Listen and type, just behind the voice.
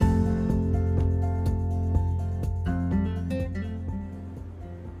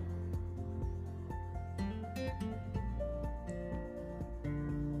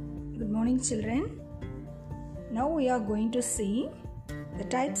morning, children. Now we are going to see the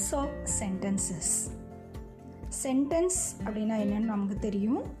types of sentences. Sentence அப்படின்னா என்னன்னு நமக்கு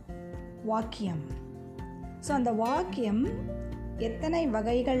தெரியும், வாக்கியம். ஸோ அந்த வாக்கியம் எத்தனை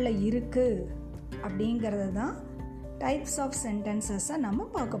வகைகளில் இருக்குது அப்படிங்கிறது தான் டைப்ஸ் ஆஃப் சென்டென்சஸை நம்ம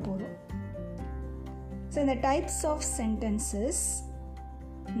பார்க்க போகிறோம். ஸோ இந்த டைப்ஸ் ஆஃப் சென்டென்சஸ்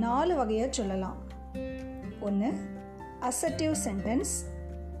 4 வகையாக சொல்லலாம். ஒன்று assertive sentence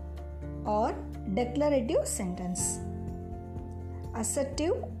or declarative sentence.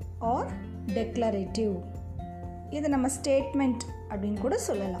 assertive or declarative, இது நம்ம ஸ்டேட்மெண்ட் அப்படின்னு கூட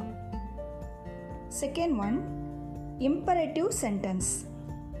சொல்லலாம். Second one imperative sentence.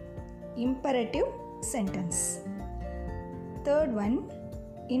 imperative sentence. third one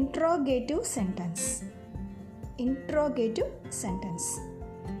interrogative sentence. interrogative sentence.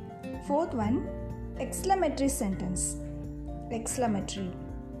 fourth one exclamatory sentence. exclamatory.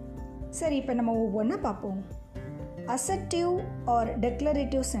 சரி, இப்போ நம்ம ஒவ்வொன்றா பார்ப்போம். assertive or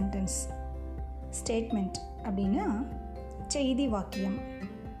declarative sentence. Statement அப்படின்னா செய்தி வாக்கியம்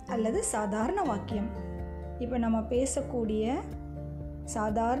அல்லது சாதாரண வாக்கியம். இப்போ நம்ம பேசக்கூடிய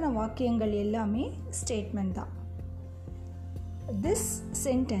சாதாரண வாக்கியங்கள் எல்லாமே ஸ்டேட்மெண்ட் தான். This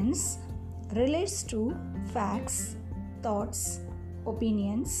sentence relates to facts, thoughts,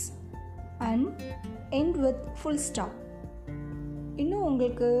 opinions and end with full stop. இன்னும்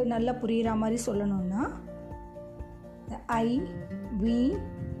உங்களுக்கு நல்லா புரிகிற மாதிரி சொல்லணும்னா ஐ, we,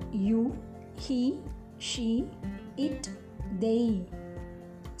 you, he, she, it, தெய்.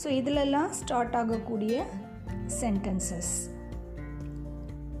 So இதிலெல்லாம் ஸ்டார்ட் ஆகக்கூடிய சென்டென்சஸ்.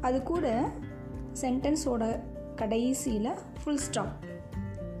 அது கூட சென்டென்ஸோட கடைசியில் ஃபுல் ஸ்டாப்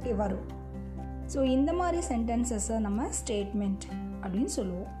வரும். ஸோ இந்த மாதிரி சென்டென்சஸை நம்ம ஸ்டேட்மெண்ட் அப்படின்னு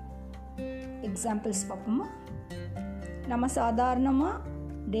சொல்லுவோம். எக்ஸாம்பிள்ஸ் பார்ப்போமா? நம்ம சாதாரணமாக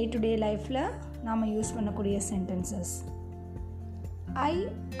டே டு டே லைஃப்பில் நாம் யூஸ் பண்ணக்கூடிய சென்டென்சஸ். ஐ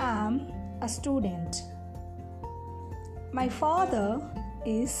ஆம் அ student. My father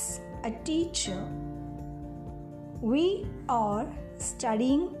is a teacher. We are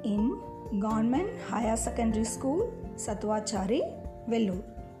studying in government higher secondary school, Sathuvachari, Vellore.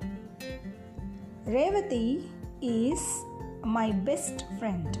 Revathi is my best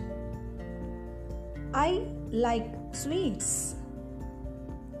friend. I like sweets.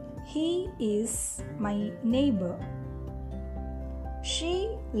 He is my neighbor. She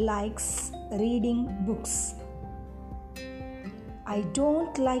likes reading books. I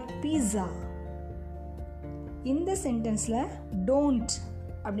don't like pizza. இந்த சென்டென்ஸில் don't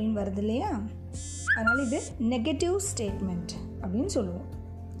அப்படின்னு வருது இல்லையா, அதனால் இது negative statement அப்படின்னு சொல்லுவோம்.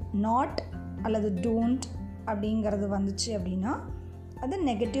 Not அல்லது don't அப்படிங்கிறது வந்துச்சு அப்படின்னா அது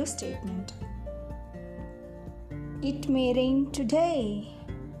negative statement. It may rain today.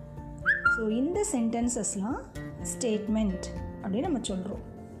 So இந்த சென்டென்சஸ்லாம் ஸ்டேட்மெண்ட் அப்படின்னு நம்ம சொல்கிறோம்.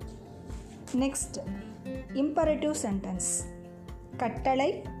 நெக்ஸ்ட் imperative சென்டென்ஸ், கட்டளை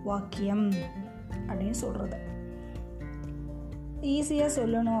வாக்கியம் அப்படின்னு சொல்கிறது. ஈஸியாக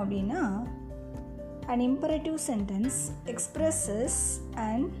சொல்லணும் அப்படின்னா an imperative sentence expresses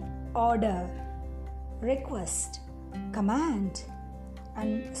an order, request, command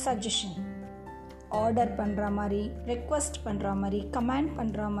and suggestion. Order பண்ணுற மாதிரி, ரெக்வஸ்ட் பண்ணுற மாதிரி, கமாண்ட்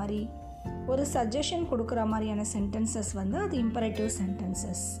பண்ணுற மாதிரி, ஒரு சஜஷன் கொடுக்குற மாதிரியான சென்டென்சஸ் வந்து அது இம்பரேட்டிவ்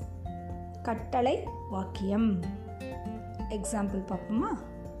சென்டென்சஸ், கட்டளை வாக்கியம். எக்ஸாம்பிள் பார்ப்போமா?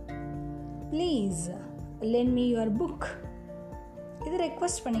 Please lend me your book. இது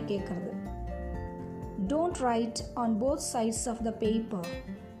ரெக்வஸ்ட் பண்ணி கேட்குறது. Don't write on both sides of the paper.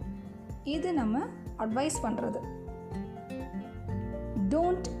 இது நம்ம அட்வைஸ் பண்ணுறது.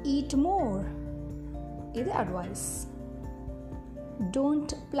 Don't eat more. இது advice.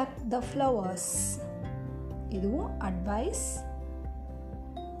 Don't pluck the flowers. இதுவும் advice.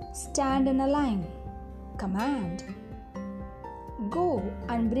 Stand in a line, command. Go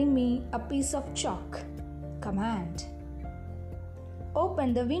and bring me a piece of chalk, command.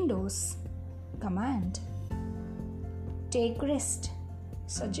 Open the windows, command. Take rest,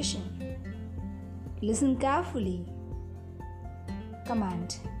 suggestion. Listen carefully,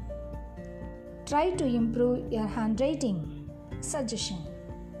 command. Try to improve your handwriting, suggestion.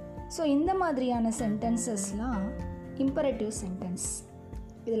 So இந்த மாதிரியான சென்டென்சஸ்லாம் imperative sentence.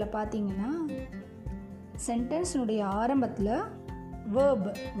 இதில் பார்த்தீங்கன்னா சென்டென்ஸினுடைய ஆரம்பத்தில் verb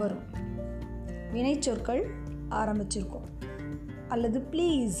வரும், வினைச்சொற்கள் ஆரம்பிச்சிருக்கும். அல்லது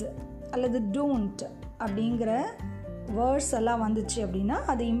please அல்லது don't அப்படிங்கிற வேர்ட்ஸ் எல்லாம் வந்துச்சு அப்படின்னா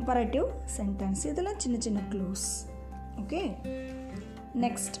அது imperative சென்டென்ஸ். இதெல்லாம் சின்ன சின்ன clues. Okay,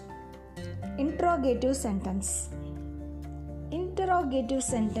 next interrogative sentence. Interrogative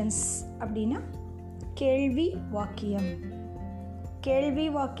sentence அப்படின்னா கேள்வி வாக்கியம். கேள்வி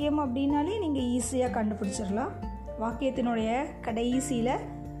வாக்கியம் அப்படின்னாலே நீங்கள் ஈஸியாக கண்டுபிடிச்சிடலாம். வாக்கியத்தினுடைய கடைசியில்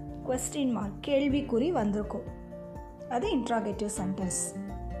கொஸ்டின் மார்க் கேள்விக்குறி வந்திருக்கும். அது interrogative sentence.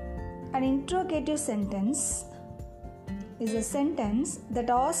 An interrogative sentence is a sentence that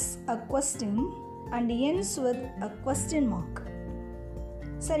asks a question and ends with a question mark.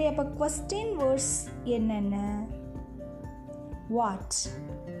 சரி, அப்போ question words என்னென்ன? What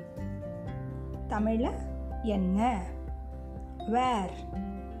தமிழில் என்ன, where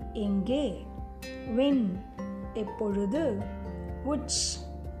எங்கே, when எப்பொழுது, which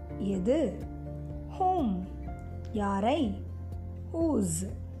எது, whom யாரை, whose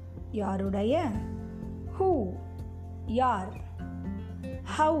யாருடைய, who யார்,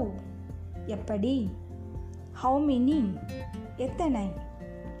 how எப்படி, how many எத்தனை,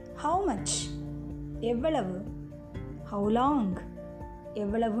 how much எவ்வளவு, how long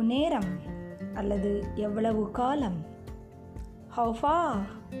எவ்வளவு நேரம் அல்லது எவ்வளவு காலம், how far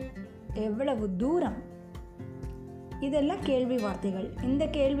எவ்வளவு தூரம். இதெல்லாம் கேள்வி வார்த்தைகள். இந்த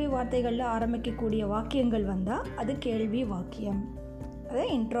கேள்வி வார்த்தைகளில் ஆரம்பிக்கக்கூடிய வாக்கியங்கள் வந்தால் அது கேள்வி வாக்கியம். அதை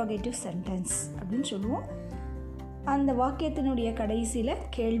இன்ட்ரோகேட்டிவ் சென்டென்ஸ் அப்படின்னு சொல்லுவோம். அந்த வாக்கியத்தினுடைய கடைசியில்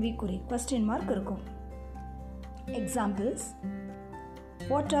கேள்விக்குறி கொஸ்டின் மார்க் இருக்கும். Examples: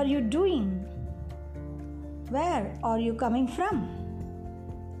 what are you doing, where are you coming from,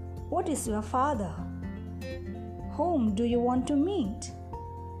 what is your father, whom do you want to meet,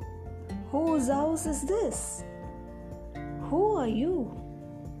 whose house is this, who are you,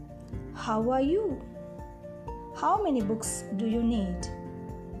 how are you, how many books do you need,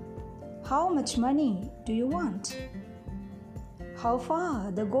 how much money do you want, how far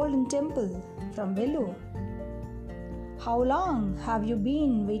the golden temple from Vellore, how long have you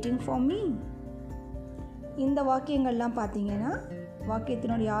been waiting for me. இந்த வாக்கியங்கள்லாம் பார்த்தீங்கன்னா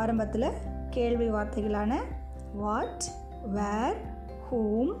வாக்கியத்தினுடைய ஆரம்பத்தில் கேள்வி வார்த்தைகளான what, where,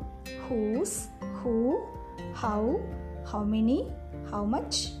 whom, whose, who, how, how many, how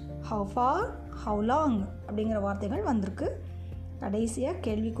much, how far, how long அப்படிங்கிற வார்த்தைகள் வந்திருக்கு. கடைசியாக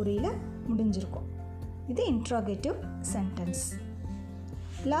கேள்விக்குறியில் முடிஞ்சிருக்கும். இது interrogative sentence.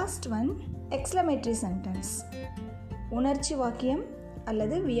 Last one exclamatory sentence. உணர்ச்சி வாக்கியம்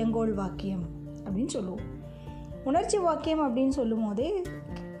அல்லது வியங்கோள் வாக்கியம் அப்படின்னு சொல்லுவோம். உணர்ச்சி வாக்கியம் அப்படின்னு சொல்லும் போதே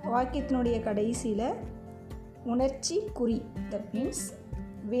வாக்கியத்தினுடைய கடைசியில் உணர்ச்சி குறி, தட் மீன்ஸ்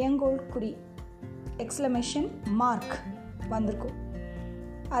வியங்கோள் குறி, எக்ஸ்க்ளமேஷன் மார்க் வந்திருக்கும்.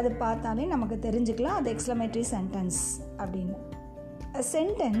 அது பார்த்தாலே நமக்கு தெரிஞ்சுக்கலாம் அது எக்ஸ்க்ளமேட்டரி சென்டென்ஸ் அப்படின்னு. A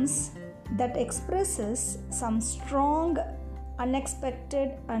sentence that expresses some strong, unexpected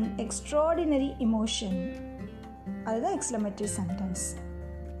and extraordinary emotion, அதுதான் எக்ஸ்க்ளமேட்டரி சென்டென்ஸ்.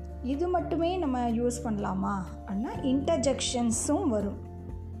 இது மட்டுமே நம்ம யூஸ் பண்ணலாமா அப்படின்னா இன்டர்ஜெக்ஷன்ஸும் வரும்.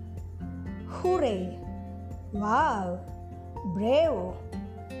 ஹூரே, வாவ், பிரேவ்,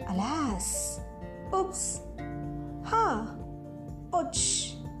 அலாஸ், உப்ஸ், ஹா, ஒச்,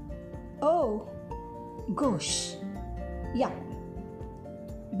 ஓ, கோஷ், யா,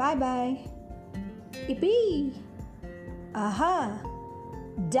 bye bye, yippee, aha,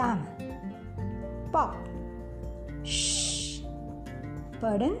 damn, pop, shh,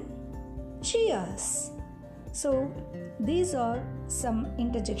 pardon, cheers. So these are some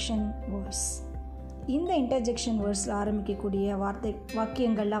interjection words. இந்த interjection wordsல ஆரம்பிக்கக்கூடிய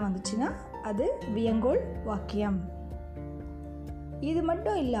வாக்கியங்கள்லாம் வந்துச்சுன்னா அது வியங்கோள் வாக்கியம். இது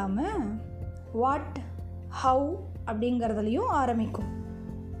மட்டும் இல்லாமல் வாட், ஹவு அப்படிங்கிறதுலையும் ஆரம்பிக்கும்.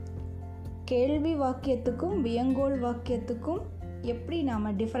 கேள்வி வாக்கியத்துக்கும் வியங்கோள் வாக்கியத்துக்கும் எப்படி நாம்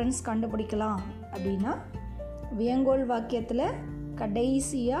டிஃப்ரென்ஸ் கண்டுபிடிக்கலாம் அப்படின்னா வியங்கோள் வாக்கியத்தில்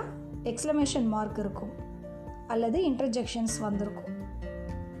கடைசியாக எக்ஸ்க்ளமேஷன் மார்க் இருக்கும் அல்லது இன்டர்ஜெக்ஷன்ஸ் வந்திருக்கும்.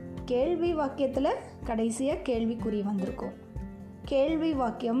 கேள்வி வாக்கியத்தில் கடைசியாக கேள்விக்குறி வந்திருக்கும். கேள்வி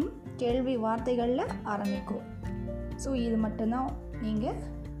வாக்கியம் கேள்வி வார்த்தைகளில் ஆரம்பிக்கும். ஸோ இது மட்டும்தான் நீங்கள்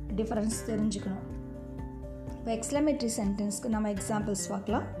டிஃப்ரென்ஸ் தெரிஞ்சுக்கணும். இப்போ எக்ஸ்க்ளமேட்டரி சென்டென்ஸ்க்கு நம்ம எக்ஸாம்பிள்ஸ்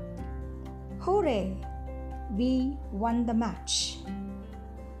பார்க்கலாம். Hooray! We won the match.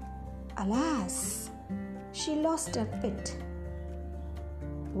 Alas! She lost her pet.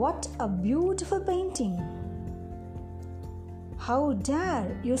 What a beautiful painting! How dare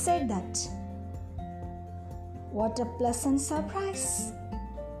you say that? What a pleasant surprise!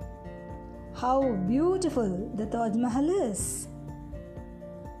 How beautiful the Taj Mahal is!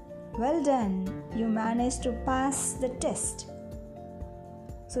 Well done, you managed to pass the test.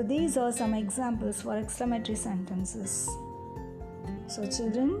 So these are some examples for exclamatory sentences. So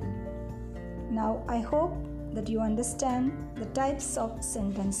children, now I hope that you understand the types of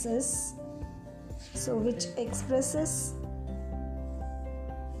sentences, so which expresses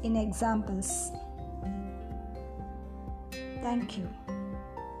in examples. Thank you.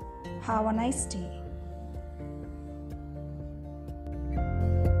 Have a nice day.